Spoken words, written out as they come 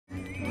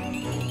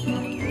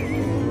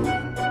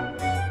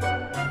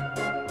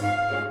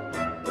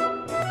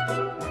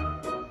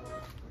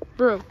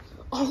Bro,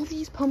 all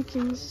these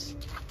pumpkins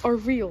are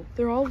real.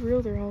 They're all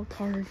real. They're all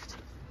carved.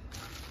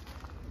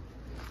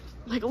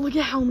 Like, look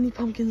at how many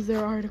pumpkins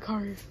there are to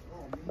carve.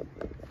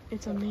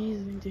 It's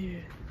amazing,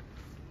 dude.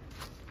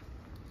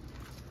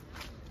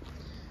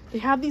 They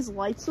have these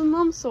lights in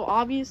them, so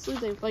obviously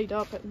they light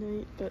up at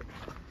night, but...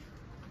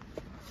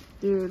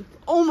 Dude.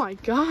 Oh my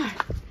god.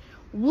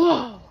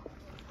 Whoa.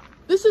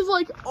 This is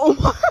like, oh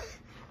my...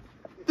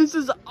 This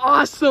is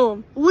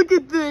awesome. Look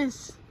at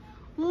this.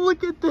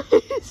 Look at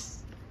this.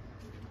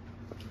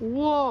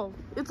 Whoa.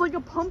 It's like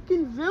a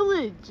pumpkin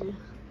village.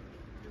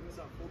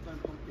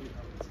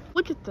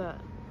 Look at that.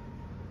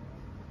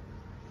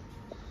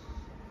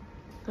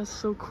 That's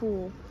so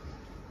cool.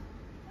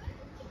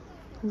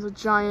 There's a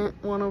giant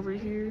one over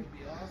here.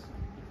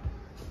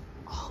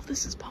 Oh,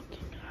 this is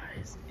pumpkin,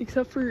 guys.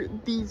 Except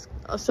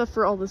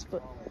for all this,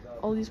 but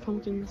all these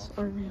pumpkins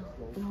are real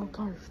and all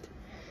carved.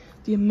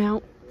 The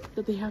amount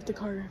that they have to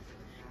carve.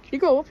 Can you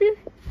go up here?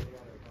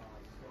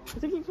 I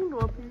think you can go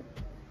up here.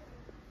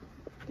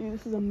 Dude,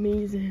 this is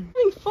amazing.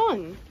 Having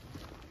fun.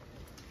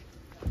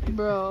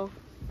 Bro.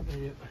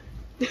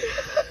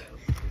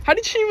 How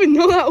did you even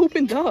know that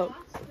opened up?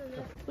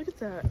 Look at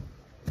that.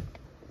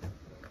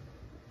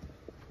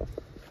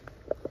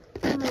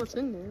 I don't know what's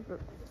in there,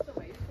 but...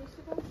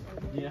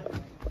 Yeah.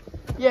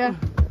 Yeah.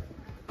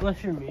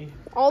 Unless you're me.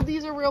 All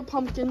these are real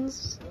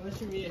pumpkins.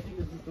 Unless you're me, I think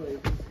this is the way.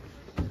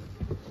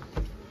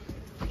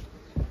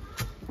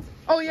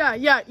 Oh, yeah.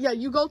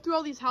 You go through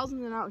all these houses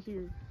and out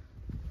here.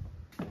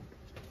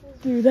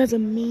 Dude, that's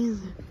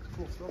amazing.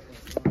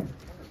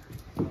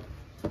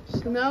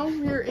 So now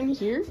we're in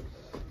here.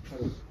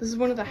 This is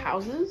one of the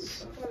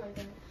houses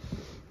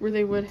where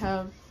they would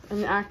have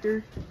an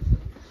actor.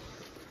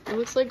 It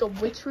looks like a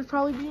witch would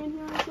probably be in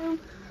here, I assume.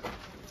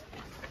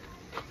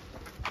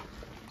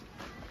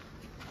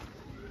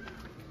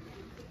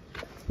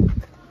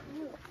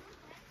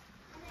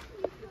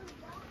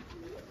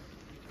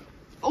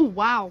 Oh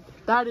wow,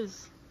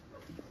 that's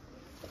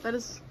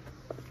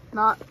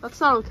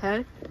not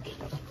okay.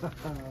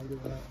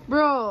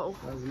 Bro.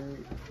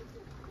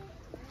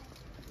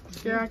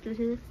 Scare actor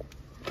here.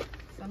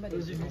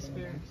 Those are your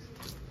spares.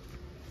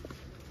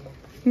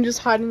 You can just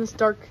hide in this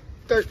dark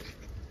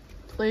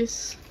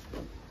place.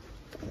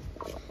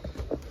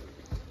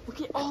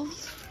 Look at all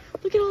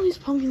these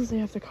pumpkins they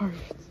have to carve.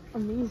 It's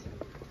amazing.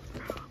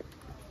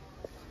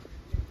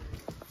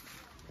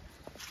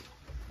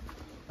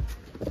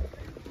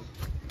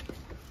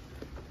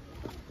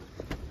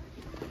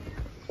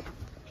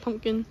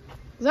 Pumpkin.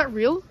 Is that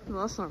real? No,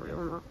 that's not real.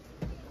 No.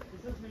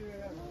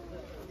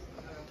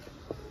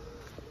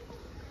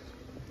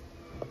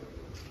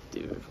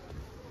 Dude.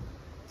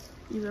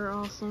 These are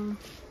awesome.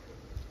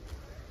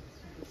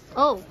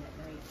 Oh.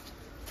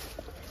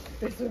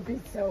 This would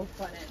be so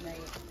fun at night.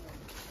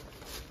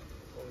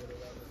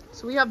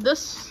 So we have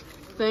this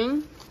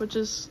thing, which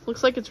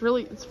looks like it's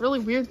really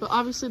weird, but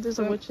obviously there's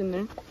a witch in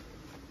there.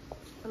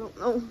 I don't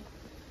know.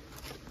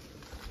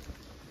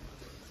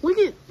 Look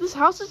at this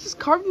house is just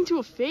carved into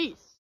a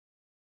face.